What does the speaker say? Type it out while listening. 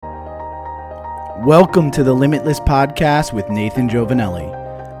Welcome to the Limitless Podcast with Nathan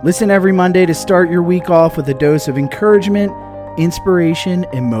Giovanelli. Listen every Monday to start your week off with a dose of encouragement, inspiration,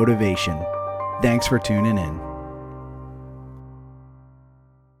 and motivation. Thanks for tuning in.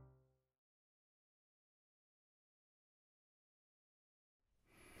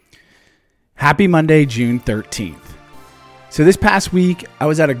 Happy Monday, June 13th. So this past week, I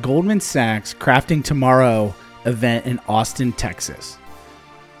was at a Goldman Sachs Crafting Tomorrow event in Austin, Texas.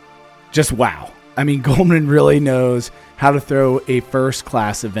 Just wow. I mean, Goldman really knows how to throw a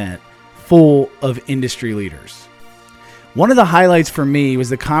first-class event full of industry leaders. One of the highlights for me was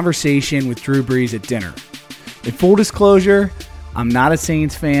the conversation with Drew Brees at dinner. In full disclosure, I'm not a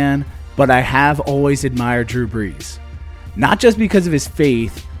Saints fan, but I have always admired Drew Brees. Not just because of his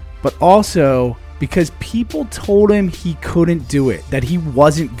faith, but also because people told him he couldn't do it, that he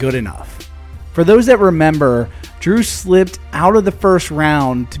wasn't good enough. For those that remember, Drew slipped out of the first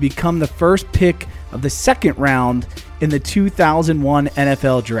round to become the first pick of the second round in the 2001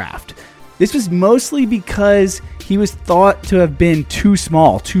 NFL Draft. This was mostly because he was thought to have been too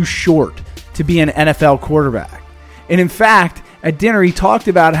small, too short to be an NFL quarterback. And in fact, at dinner, he talked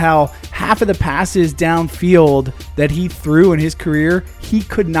about how half of the passes downfield that he threw in his career, he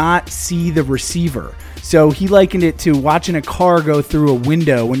could not see the receiver. So he likened it to watching a car go through a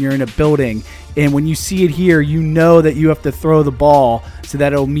window when you're in a building. And when you see it here, you know that you have to throw the ball so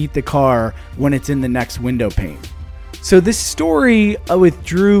that it'll meet the car when it's in the next window pane. So this story with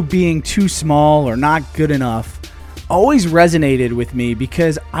Drew being too small or not good enough always resonated with me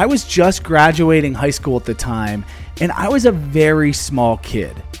because I was just graduating high school at the time and I was a very small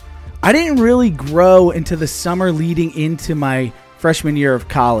kid. I didn't really grow into the summer leading into my freshman year of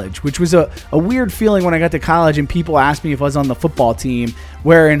college, which was a weird feeling when I got to college and people asked me if I was on the football team,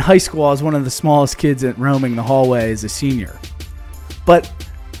 where in high school I was one of the smallest kids at roaming the hallway as a senior. But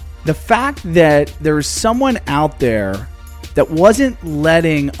the fact that there was someone out there that wasn't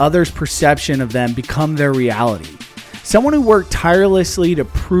letting others' perception of them become their reality, someone who worked tirelessly to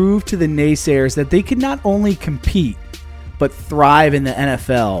prove to the naysayers that they could not only compete, but thrive in the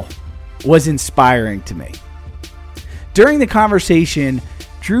NFL, was inspiring to me. During the conversation,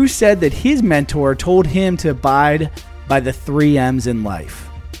 Drew said that his mentor told him to abide by the 3 M's in life: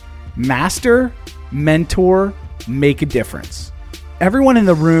 master, mentor, make a difference. Everyone in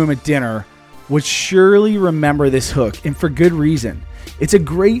the room at dinner would surely remember this hook, and for good reason. It's a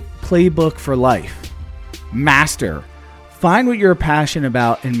great playbook for life. Master. Find what you're passionate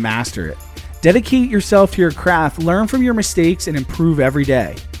about and master it. Dedicate yourself to your craft, learn from your mistakes, and improve every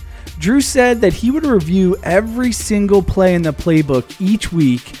day. Drew said that he would review every single play in the playbook each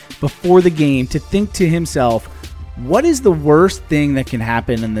week before the game to think to himself, what is the worst thing that can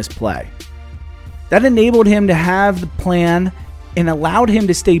happen in this play? That enabled him to have the plan and allowed him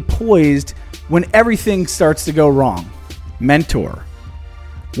to stay poised when everything starts to go wrong. Mentor.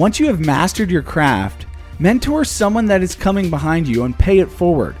 Once you have mastered your craft, mentor someone that is coming behind you and pay it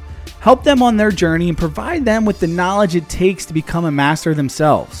forward. Help them on their journey and provide them with the knowledge it takes to become a master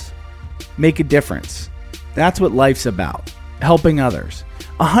themselves. Make a difference. That's what life's about, helping others.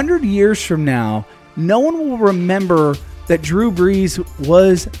 100 years from now, no one will remember that Drew Brees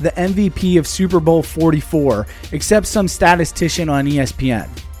was the MVP of Super Bowl 44, except some statistician on ESPN.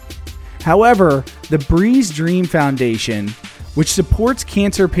 However, the Brees Dream Foundation, which supports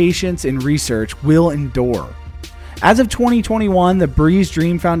cancer patients and research, will endure. As of 2021, the Brees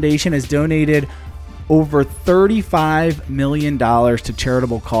Dream Foundation has donated over $35 million to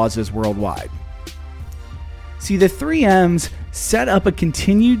charitable causes worldwide. See, the 3 M's set up a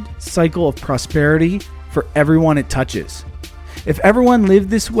continued cycle of prosperity for everyone it touches. If everyone lived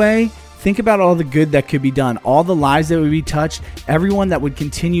this way, think about all the good that could be done, all the lives that would be touched, everyone that would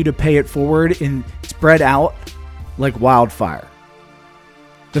continue to pay it forward and spread out like wildfire.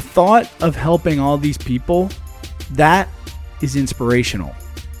 The thought of helping all these people, that is inspirational.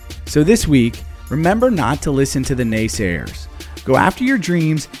 So this week, remember not to listen to the naysayers. Go after your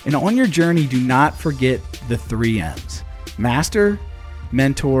dreams, and on your journey, do not forget the 3 M's. Master,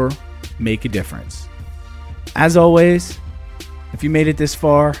 mentor, make a difference. As always, if you made it this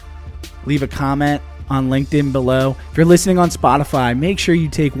far, leave a comment on LinkedIn below. If you're listening on Spotify, make sure you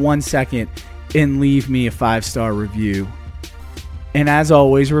take 1 second and leave me a 5-star review. And as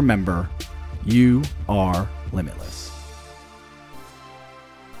always, remember, you are limitless.